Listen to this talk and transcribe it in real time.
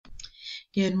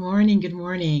Good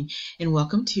morning, and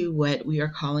welcome to what we are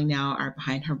calling now our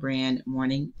Behind Her Brand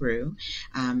Morning Brew.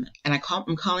 I'm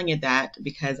calling it that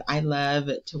because I love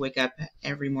to wake up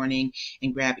every morning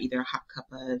and grab either a hot cup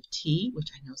of tea, which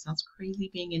I know sounds crazy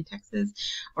being in Texas,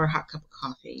 or a hot cup of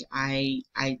coffee. I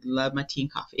love my tea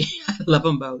and coffee. I love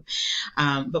them both.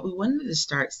 But we wanted to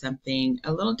start something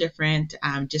a little different,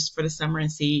 just for the summer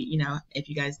and see, if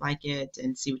you guys like it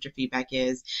and see what your feedback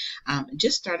is.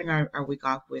 Just starting our week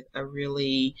off with a really,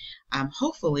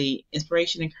 hopefully,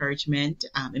 inspiration, encouragement,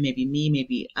 and maybe me,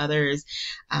 maybe others.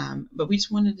 But we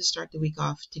just wanted to start the week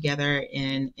off together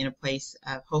in a place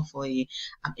of hopefully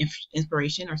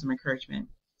inspiration or some encouragement.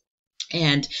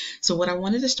 And so, what I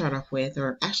wanted to start off with,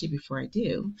 or actually before I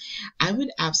do, I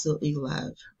would absolutely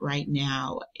love right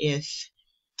now if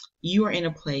you are in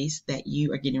a place that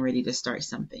you are getting ready to start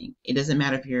something. It doesn't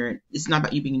matter if it's not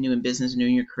about you being new in business, new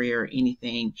in your career or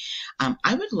anything.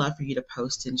 I would love for you to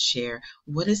post and share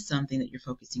what is something that you're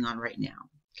focusing on right now.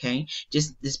 Okay.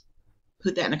 Just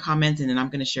put that in the comments and then I'm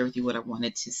going to share with you what I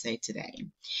wanted to say today.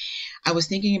 I was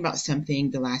thinking about something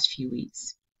the last few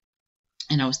weeks.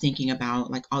 And I was thinking about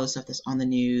like all the stuff that's on the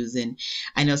news. And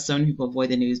I know some people avoid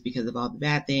the news because of all the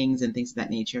bad things and things of that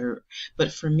nature.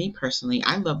 But for me personally,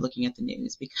 I love looking at the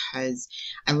news because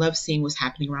I love seeing what's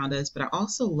happening around us. But I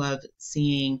also love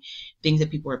seeing things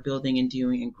that people are building and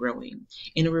doing and growing.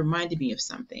 And it reminded me of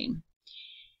something.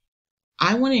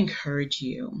 I want to encourage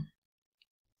you,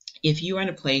 if you are in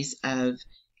a place of,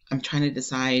 I'm trying to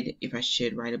decide if I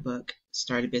should write a book,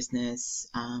 start a business,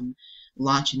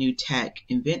 launch a new tech,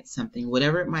 invent something,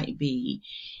 whatever it might be,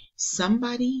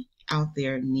 somebody out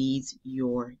there needs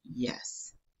your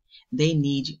yes. They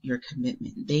need your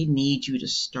commitment. They need you to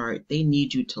start. They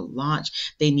need you to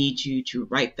launch. They need you to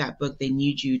write that book. They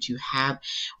need you to have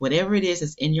whatever it is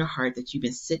that's in your heart that you've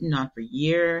been sitting on for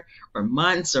years or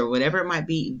months or whatever it might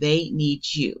be. They need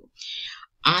you.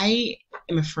 I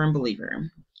am a firm believer,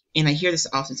 and I hear this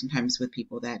often sometimes with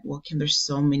people that, well, Kim, there's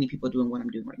so many people doing what I'm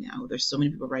doing right now. There's so many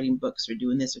people writing books or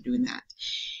doing this or doing that.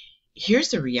 Here's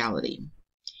the reality.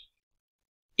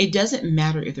 It doesn't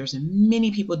matter if there's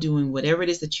many people doing whatever it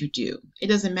is that you do. It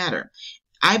doesn't matter.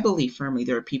 I believe firmly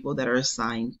there are people that are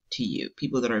assigned to you,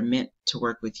 people that are meant to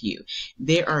work with you.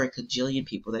 There are a cajillion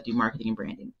people that do marketing and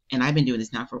branding. And I've been doing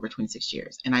this now for over 26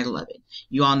 years, and I love it.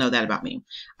 You all know that about me.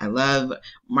 I love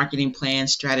marketing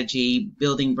plans, strategy,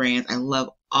 building brands. I love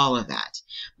all of that.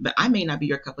 But I may not be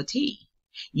your cup of tea.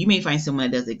 You may find someone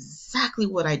that does exactly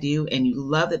what I do, and you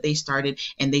love that they started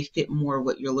and they fit more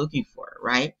what you're looking for,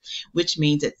 right? Which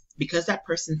means that because that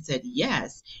person said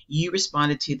yes, you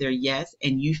responded to their yes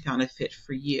and you found a fit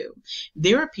for you.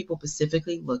 There are people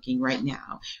specifically looking right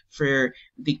now for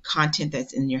the content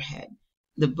that's in your head,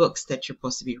 the books that you're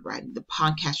supposed to be writing, the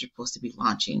podcast you're supposed to be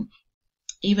launching,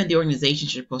 even the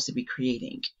organizations you're supposed to be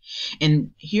creating.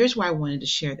 And here's why I wanted to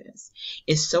share this.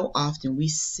 Is so often we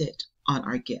sit on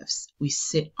our gifts. We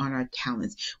sit on our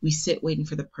talents. We sit waiting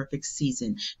for the perfect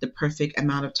season, the perfect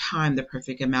amount of time, the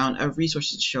perfect amount of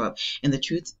resources to show up. And the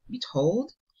truth be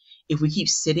told, if we keep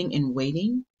sitting and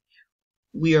waiting,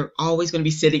 we are always going to be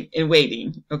sitting and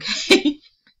waiting. Okay?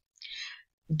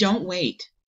 Don't wait.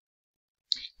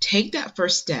 Take that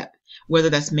first step,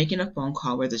 whether that's making a phone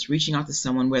call, whether it's reaching out to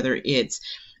someone, whether it's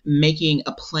making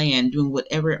a plan, doing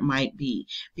whatever it might be.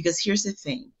 Because here's the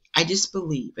thing. I just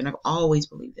believe, and I've always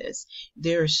believed this,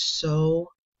 there's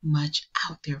so much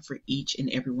out there for each and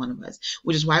every one of us,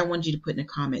 which is why I wanted you to put in the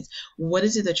comments, what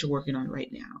is it that you're working on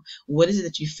right now? What is it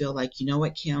that you feel like, you know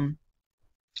what, Kim,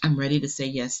 I'm ready to say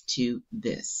yes to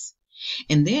this.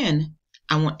 And then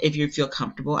if you feel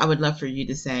comfortable, I would love for you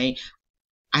to say,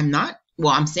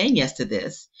 I'm saying yes to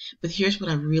this, but here's what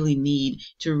I really need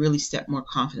to really step more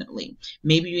confidently.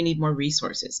 Maybe you need more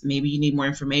resources. Maybe you need more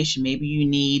information. Maybe you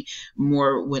need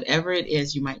more, whatever it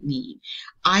is you might need.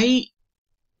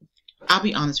 I'll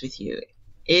be honest with you.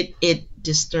 It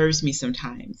disturbs me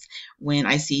sometimes when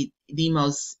I see the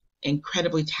most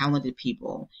incredibly talented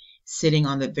people sitting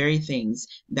on the very things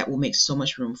that will make so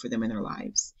much room for them in their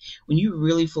lives. When you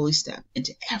really fully step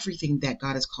into everything that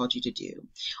God has called you to do,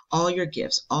 all your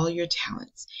gifts, all your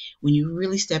talents, when you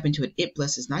really step into it, it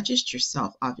blesses not just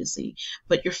yourself, obviously,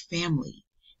 but your family,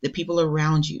 the people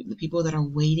around you, the people that are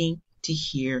waiting to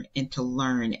hear and to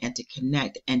learn and to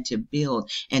connect and to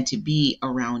build and to be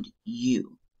around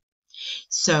you.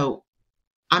 So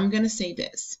I'm going to say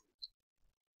this.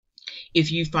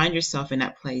 If you find yourself in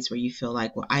that place where you feel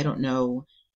like, well, I don't know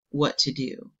what to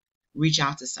do, reach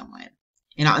out to someone.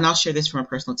 And I'll share this from a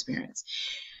personal experience.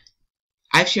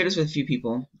 I've shared this with a few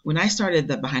people. When I started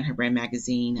the Behind Her Brand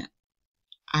magazine,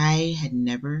 I had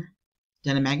never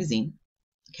done a magazine.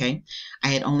 Okay. I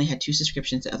had only had 2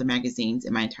 subscriptions to other magazines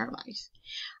in my entire life.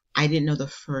 I didn't know the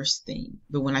first thing,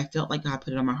 but when I felt like God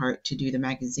put it on my heart to do the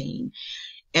magazine,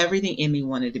 everything in me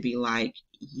wanted to be like,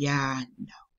 yeah,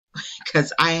 no,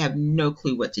 because I have no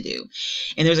clue what to do.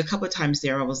 And there's a couple of times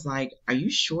there I was like, are you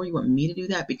sure you want me to do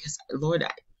that? Because Lord,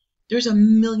 there's a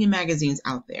million magazines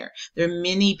out there. There are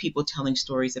many people telling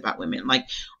stories about women. Like,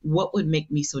 what would make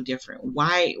me so different?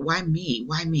 Why me?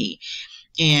 Why me?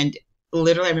 And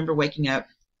literally, I remember waking up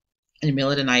in the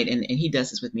middle of the night, and he does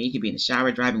this with me. He could be in the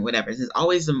shower, driving, whatever. It's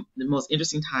always the most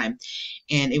interesting time.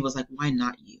 And it was like, why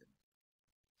not you?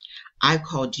 I've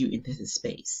called you into this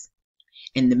space.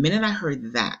 And the minute I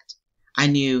heard that, I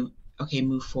knew, okay,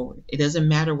 move forward. It doesn't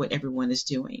matter what everyone is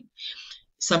doing.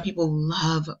 Some people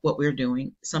love what we're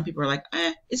doing. Some people are like,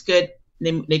 it's good.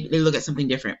 They look at something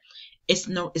different. It's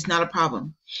not a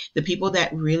problem. The people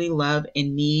that really love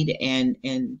and need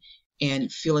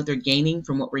and feel like they're gaining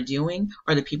from what we're doing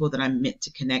are the people that I'm meant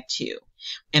to connect to.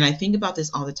 And I think about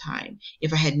this all the time.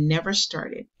 If I had never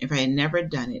started, if I had never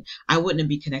done it, I wouldn't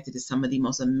be connected to some of the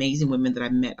most amazing women that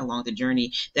I've met along the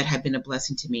journey that have been a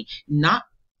blessing to me. Not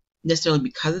necessarily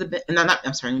because of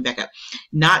let me back up.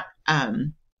 Not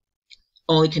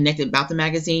only connected about the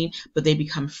magazine, but they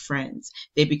become friends.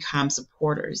 They become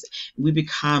supporters. We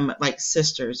become like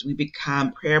sisters. We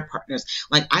become prayer partners.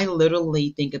 Like, I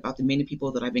literally think about the many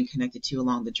people that I've been connected to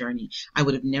along the journey. I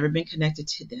would have never been connected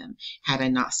to them had I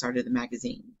not started the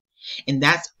magazine. And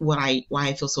that's why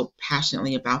I feel so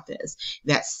passionately about this,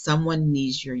 that someone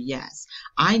needs your yes.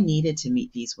 I needed to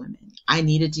meet these women. I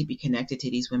needed to be connected to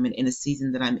these women in a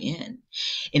season that I'm in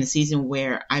a season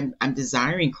where I'm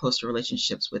desiring closer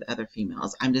relationships with other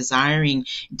females. I'm desiring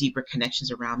deeper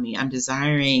connections around me. I'm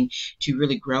desiring to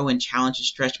really grow and challenge and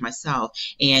stretch myself.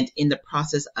 And in the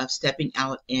process of stepping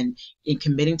out and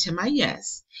committing to my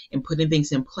yes and putting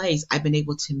things in place, I've been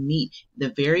able to meet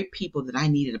the very people that I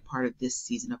needed a part of this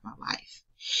season of my life.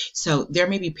 So there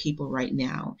may be people right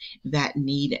now that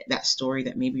need that story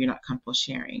that maybe you're not comfortable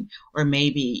sharing, or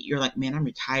maybe you're like, man, I'm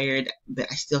retired, but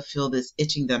I still feel this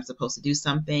itching that I'm supposed to do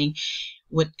something.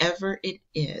 Whatever it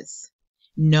is,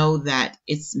 know that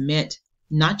it's meant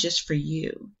not just for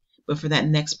you, but for that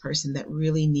next person that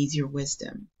really needs your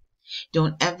wisdom.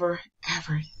 Don't ever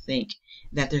think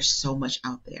that there's so much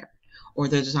out there, or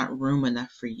there's not room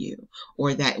enough for you,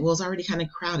 or that, well, it's already kind of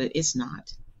crowded. It's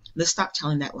not. Let's stop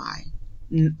telling that lie.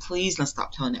 Please, let's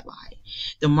stop telling that lie.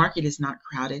 The market is not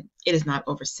crowded. It is not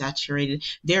oversaturated.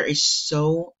 There is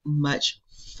so much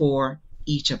for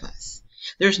each of us.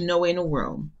 There's no way in the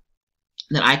world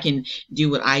that I can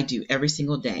do what I do every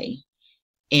single day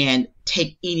and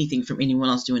take anything from anyone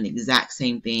else doing the exact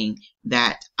same thing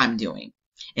that I'm doing.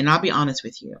 And I'll be honest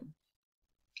with you.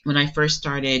 When I first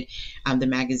started the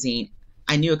magazine,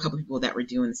 I knew a couple people that were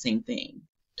doing the same thing.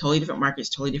 Totally different markets,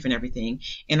 totally different everything.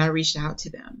 And I reached out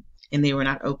to them, and they were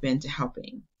not open to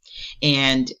helping.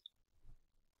 And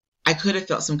I could have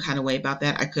felt some kind of way about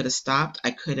that. I could have stopped.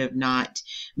 I could have not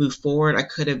moved forward. I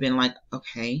could have been like,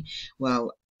 okay,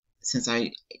 well, since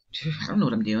I don't know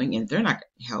what I'm doing, and they're not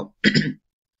going to help,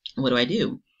 what do I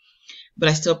do? But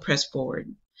I still press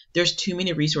forward. There's too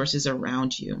many resources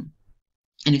around you.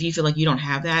 And if you feel like you don't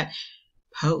have that,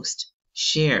 post,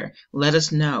 share, let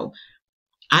us know.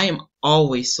 I am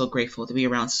always so grateful to be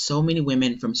around so many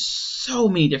women from so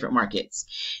many different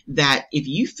markets, that if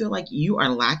you feel like you are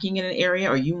lacking in an area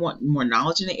or you want more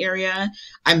knowledge in an area,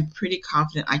 I'm pretty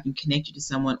confident I can connect you to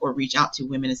someone or reach out to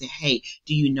women and say, hey,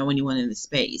 do you know anyone in this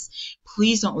space?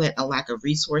 Please don't let a lack of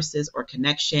resources or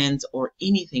connections or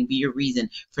anything be your reason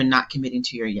for not committing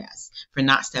to your yes, for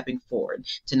not stepping forward,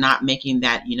 to not making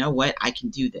that, you know what, I can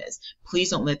do this. Please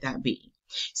don't let that be.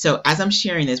 So as I'm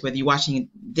sharing this, whether you're watching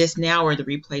this now or the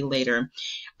replay later,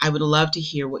 I would love to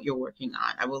hear what you're working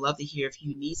on. I would love to hear if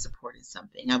you need support in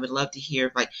something. I would love to hear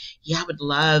if, like, yeah, I would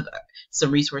love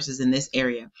some resources in this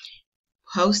area.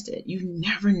 Post it. You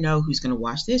never know who's going to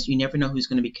watch this. You never know who's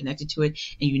going to be connected to it.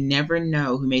 And you never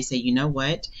know who may say, you know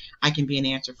what, I can be an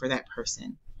answer for that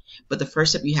person. But the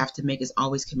first step you have to make is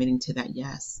always committing to that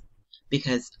yes.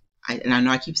 Because I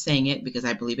know I keep saying it because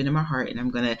I believe it in my heart, and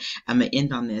I'm gonna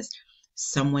end on this.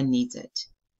 Someone needs it.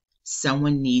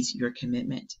 Someone needs your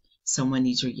commitment. Someone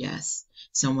needs your yes.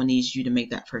 Someone needs you to make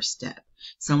that first step.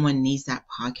 Someone needs that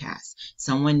podcast.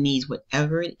 Someone needs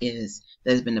whatever it is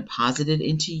that has been deposited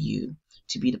into you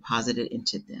to be deposited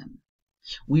into them.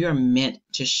 We are meant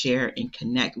to share and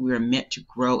connect. We are meant to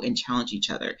grow and challenge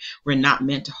each other. We're not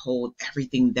meant to hold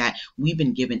everything that we've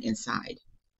been given inside.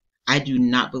 I do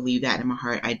not believe that in my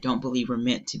heart. I don't believe we're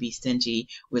meant to be stingy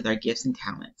with our gifts and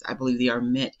talents. I believe they are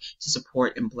meant to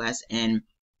support and bless and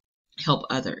help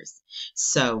others.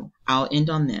 So I'll end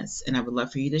on this, and I would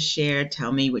love for you to share.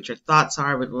 Tell me what your thoughts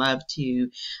are. I would love to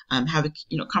have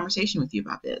a conversation with you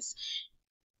about this.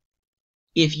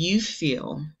 If you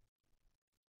feel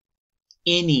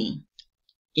any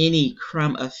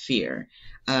crumb of fear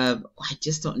of, "Oh, I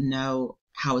just don't know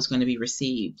how it's going to be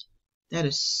received," that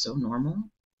is so normal.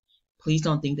 Please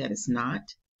don't think that it's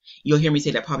not. You'll hear me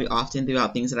say that probably often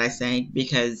throughout things that I say,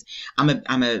 because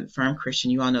I'm a firm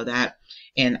Christian. You all know that,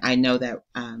 and I know that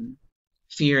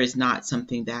fear is not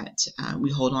something that we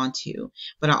hold on to.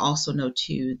 But I also know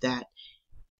too that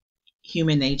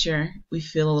human nature, we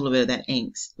feel a little bit of that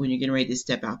angst when you're getting ready to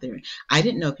step out there. I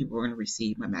didn't know if people were going to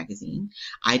receive my magazine.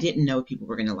 I didn't know if people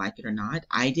were going to like it or not.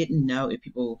 I didn't know if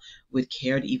people would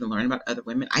care to even learn about other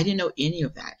women. I didn't know any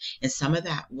of that. And some of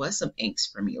that was some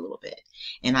angst for me a little bit.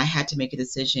 And I had to make a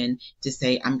decision to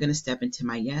say, I'm going to step into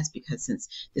my yes, because since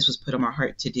this was put on my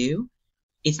heart to do,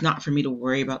 it's not for me to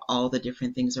worry about all the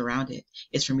different things around it.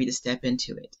 It's for me to step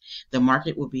into it. The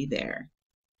market will be there.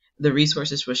 The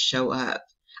resources will show up.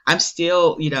 I'm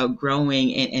still,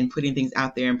 growing and putting things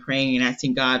out there and praying and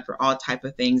asking God for all type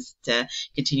of things to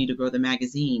continue to grow the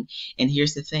magazine. And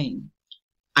here's the thing.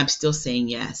 I'm still saying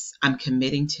yes. I'm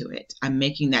committing to it. I'm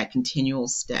making that continual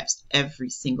steps every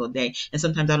single day. And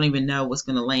sometimes I don't even know what's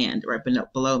going to land right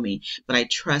below me, but I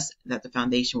trust that the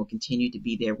foundation will continue to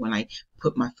be there when I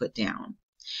put my foot down.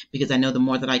 Because I know the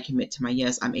more that I commit to my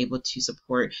yes, I'm able to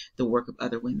support the work of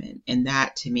other women. And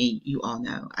that, to me, you all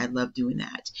know, I love doing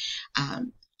that.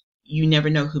 You never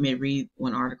know who may read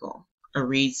one article or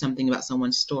read something about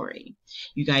someone's story.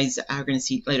 You guys are going to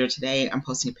see later today, I'm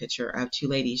posting a picture of two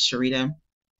ladies, Sharita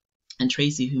and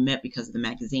Tracy, who met because of the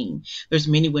magazine. There's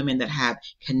many women that have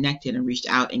connected and reached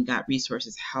out and got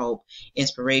resources, help,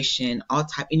 inspiration, all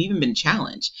type, and even been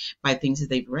challenged by things that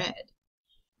they've read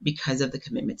because of the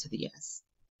commitment to the yes.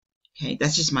 Okay,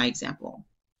 that's just my example.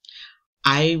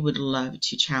 I would love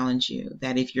to challenge you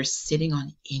that if you're sitting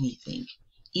on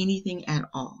anything at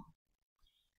all,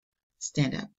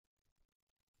 stand up,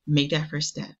 make that first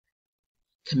step,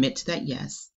 commit to that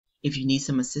yes. If you need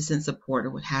some assistance, support,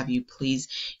 or what have you, please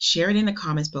share it in the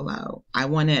comments below. I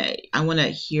want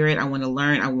to hear it. I want to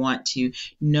learn. I want to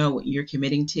know what you're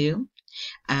committing to.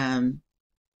 And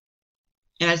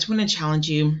I just want to challenge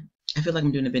you. I feel like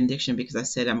I'm doing a benediction because I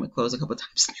said I'm going to close a couple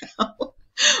times now.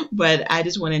 But I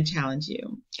just want to challenge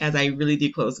you as I really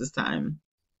do close this time.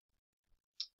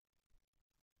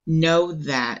 Know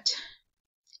that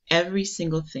every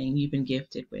single thing you've been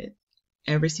gifted with,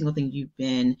 every single thing you've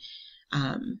been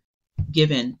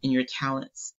given in your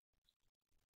talents,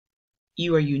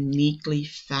 you are uniquely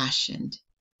fashioned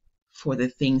for the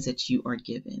things that you are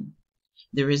given.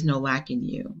 There is no lack in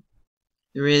you.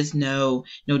 There is no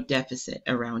deficit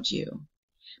around you,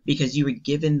 because you were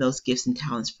given those gifts and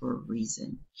talents for a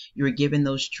reason. You were given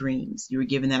those dreams. You were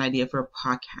given that idea for a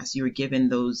podcast. You were given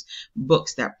those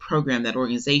books, that program, that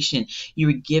organization. You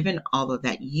were given all of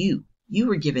that. You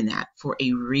were given that for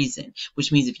a reason,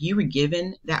 which means if you were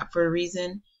given that for a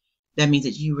reason, that means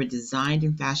that you were designed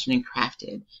and fashioned and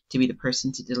crafted to be the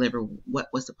person to deliver what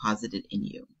was deposited in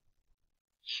you.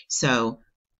 So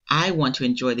I want to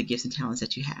enjoy the gifts and talents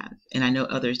that you have, and I know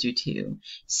others do too.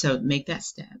 So make that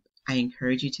step. I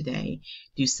encourage you today,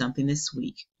 do something this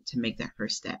week to make that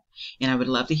first step. And I would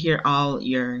love to hear all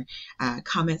your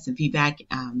comments and feedback,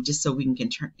 just so we can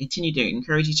continue to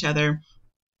encourage each other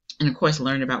and, of course,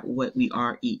 learn about what we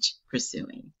are each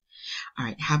pursuing. All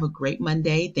right, have a great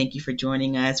Monday. Thank you for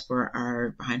joining us for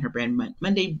our Behind Her Brand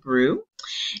Monday Brew.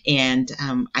 And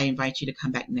I invite you to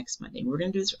come back next Monday. We're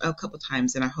going to do this a couple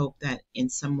times, and I hope that in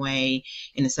some way,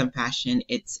 in some fashion,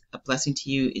 it's a blessing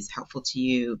to you, it's helpful to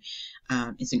you,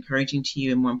 it's encouraging to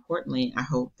you, and more importantly, I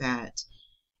hope that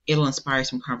it'll inspire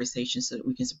some conversations so that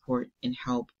we can support and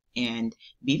help and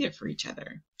be there for each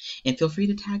other. And feel free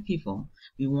to tag people.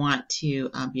 We want to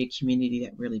be a community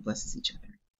that really blesses each other.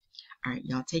 All right,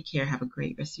 y'all take care. Have a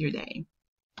great rest of your day.